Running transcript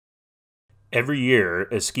Every year,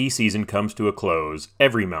 as ski season comes to a close,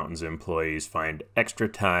 every mountain's employees find extra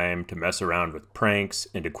time to mess around with pranks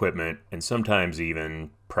and equipment, and sometimes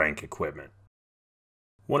even prank equipment.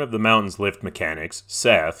 One of the mountain's lift mechanics,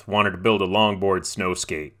 Seth, wanted to build a longboard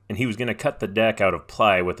snowskate, and he was going to cut the deck out of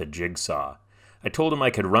ply with a jigsaw. I told him I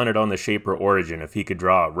could run it on the Shaper Origin if he could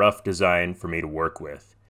draw a rough design for me to work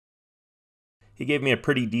with. He gave me a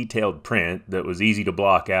pretty detailed print that was easy to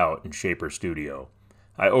block out in Shaper Studio.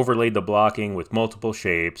 I overlaid the blocking with multiple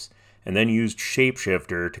shapes and then used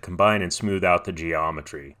Shapeshifter to combine and smooth out the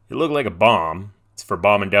geometry. It looked like a bomb. It's for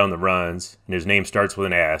bombing down the runs, and his name starts with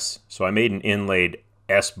an S, so I made an inlaid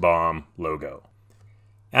S-bomb logo.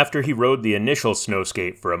 After he rode the initial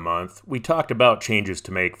snowskate for a month, we talked about changes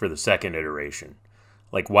to make for the second iteration,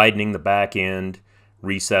 like widening the back end,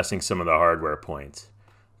 recessing some of the hardware points.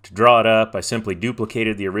 To draw it up, I simply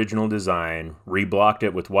duplicated the original design, reblocked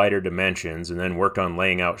it with wider dimensions, and then worked on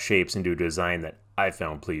laying out shapes into a design that I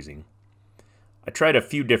found pleasing. I tried a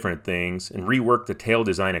few different things and reworked the tail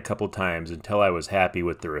design a couple times until I was happy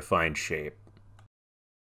with the refined shape.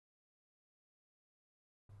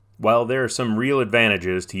 While there are some real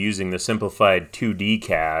advantages to using the simplified 2D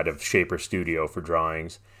CAD of Shaper Studio for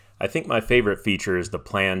drawings, I think my favorite feature is the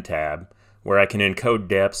Plan tab, where I can encode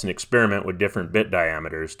depths and experiment with different bit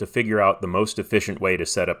diameters to figure out the most efficient way to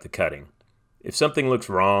set up the cutting. If something looks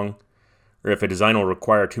wrong, or if a design will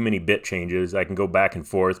require too many bit changes, I can go back and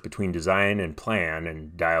forth between design and plan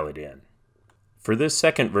and dial it in. For this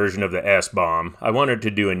second version of the S-bomb, I wanted to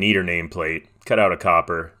do a neater nameplate, cut out of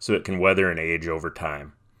copper, so it can weather and age over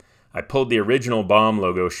time. I pulled the original bomb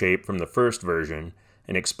logo shape from the first version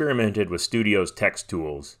and experimented with Studio's text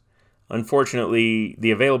tools. Unfortunately,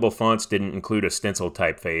 the available fonts didn't include a stencil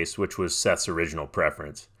typeface, which was Seth's original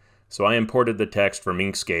preference, so I imported the text from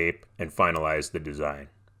Inkscape and finalized the design.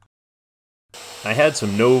 I had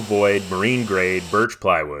some no-void, marine-grade birch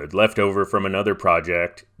plywood left over from another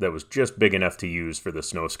project that was just big enough to use for the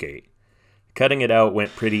snowskate. Cutting it out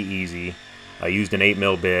went pretty easy. I used an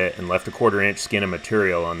 8mm bit and left a 1/4-inch skin of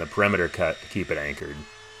material on the perimeter cut to keep it anchored.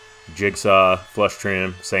 Jigsaw, flush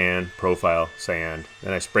trim, sand, profile, sand.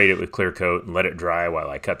 Then I sprayed it with clear coat and let it dry while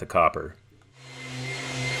I cut the copper.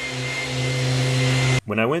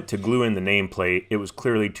 When I went to glue in the nameplate, it was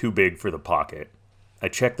clearly too big for the pocket. I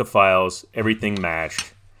checked the files, everything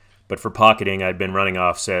matched, but for pocketing I'd been running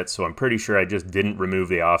offset, so I'm pretty sure I just didn't remove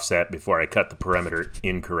the offset before I cut the perimeter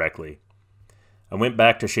incorrectly. I went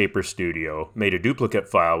back to Shaper Studio, made a duplicate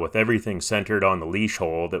file with everything centered on the leash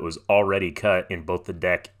hole that was already cut in both the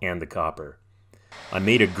deck and the copper. I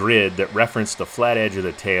made a grid that referenced the flat edge of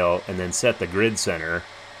the tail and then set the grid center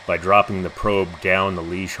by dropping the probe down the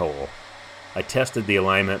leash hole. I tested the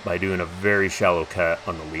alignment by doing a very shallow cut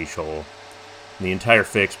on the leash hole. And the entire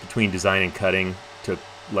fix between design and cutting took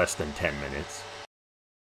less than 10 minutes.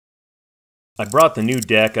 I brought the new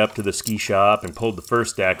deck up to the ski shop and pulled the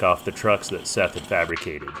first deck off the trucks that Seth had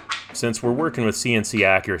fabricated. Since we're working with CNC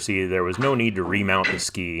accuracy, there was no need to remount the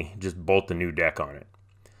ski, just bolt the new deck on it.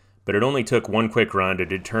 But it only took one quick run to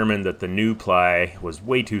determine that the new ply was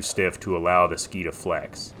way too stiff to allow the ski to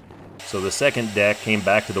flex. So the second deck came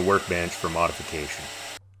back to the workbench for modification.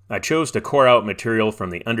 I chose to core out material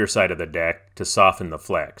from the underside of the deck to soften the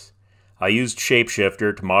flex. I used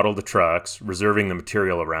Shapeshifter to model the trucks, reserving the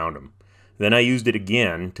material around them. Then I used it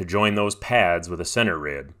again to join those pads with a center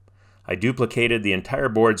rib. I duplicated the entire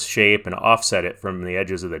board's shape and offset it from the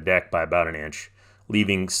edges of the deck by about 1 inch,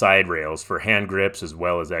 leaving side rails for hand grips as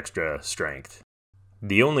well as extra strength.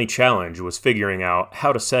 The only challenge was figuring out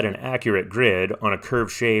how to set an accurate grid on a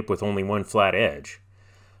curved shape with only one flat edge.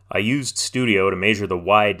 I used Studio to measure the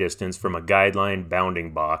Y distance from a guideline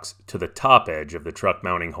bounding box to the top edge of the truck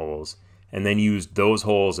mounting holes, and then used those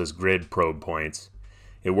holes as grid probe points.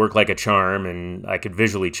 It worked like a charm, and I could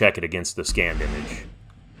visually check it against the scanned image.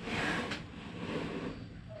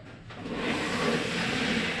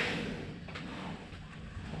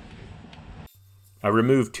 I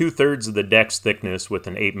removed 2/3 of the deck's thickness with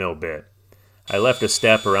an 8mm bit. I left a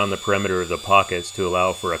step around the perimeter of the pockets to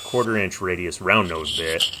allow for a 1/4-inch radius round nose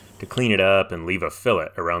bit to clean it up and leave a fillet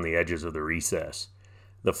around the edges of the recess.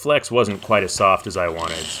 The flex wasn't quite as soft as I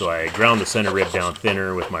wanted, so I ground the center rib down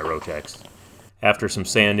thinner with my Rotex. After some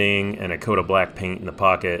sanding and a coat of black paint in the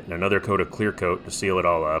pocket and another coat of clear coat to seal it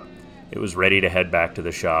all up, it was ready to head back to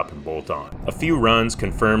the shop and bolt on. A few runs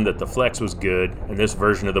confirmed that the flex was good and this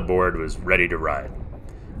version of the board was ready to ride.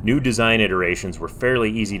 New design iterations were fairly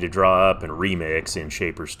easy to draw up and remix in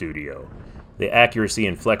Shaper Studio. The accuracy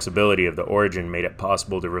and flexibility of the Origin made it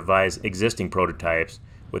possible to revise existing prototypes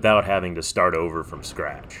without having to start over from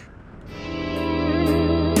scratch.